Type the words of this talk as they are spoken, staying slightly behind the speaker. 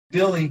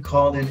Billy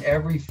called in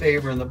every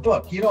favor in the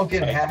book. You don't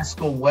get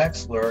Haskell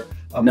Wexler,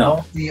 a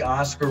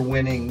multi-Oscar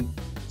winning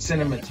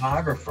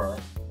cinematographer,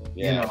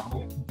 you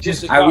know,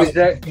 just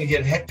you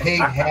get paid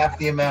half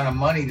the amount of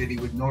money that he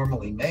would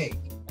normally make.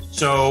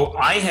 So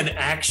I had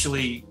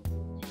actually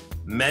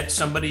met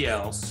somebody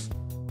else.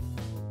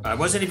 I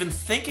wasn't even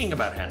thinking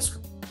about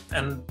Haskell,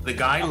 and the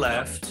guy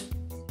left.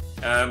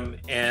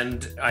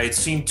 And I had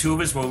seen 2 of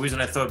his movies,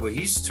 and I thought, well,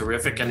 he's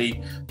terrific. And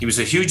he was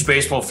a huge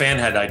baseball fan,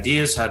 had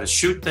ideas how to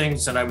shoot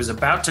things. And I was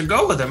about to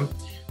go with him,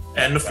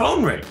 and the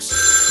phone rings,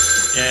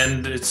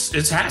 and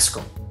it's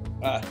Haskell.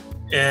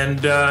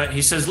 And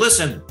he says,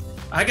 "Listen,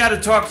 I got to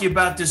talk to you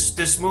about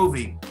this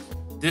movie.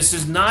 This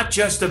is not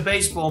just a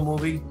baseball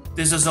movie.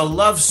 This is a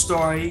love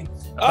story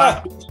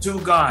about these 2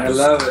 guys.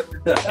 I love it.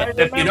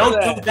 If you don't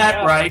do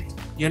that right,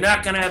 you're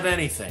not going to have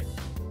anything."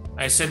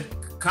 I said,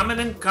 Come in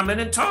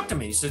and talk to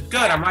me. He said,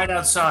 "Good, I'm right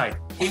outside."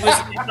 He was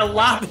in the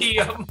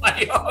lobby of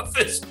my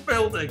office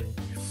building.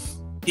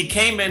 He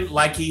came in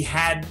like he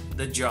had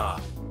the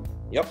job.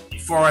 Yep.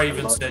 Before I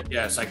even said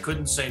yes, I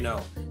couldn't say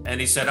no.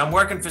 And he said, "I'm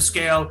working for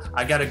Scale.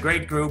 I got a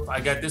great group. I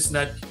got this and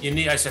that.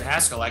 I said,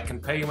 "Haskell, I can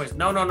pay you."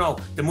 No.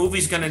 The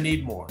movie's gonna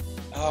need more.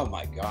 Oh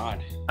my God.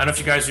 I don't know if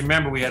you guys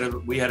remember, we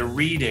had a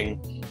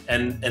reading,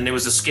 and there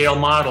was a scale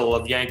model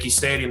of Yankee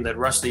Stadium that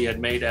Rusty had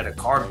made out of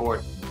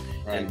cardboard.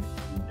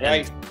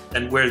 Right.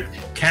 And where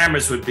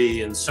cameras would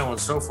be, and so on and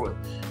so forth.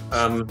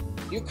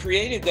 You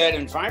created that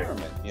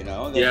environment, you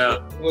know.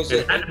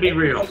 It had to be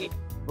real.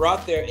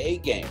 Brought their A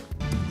game.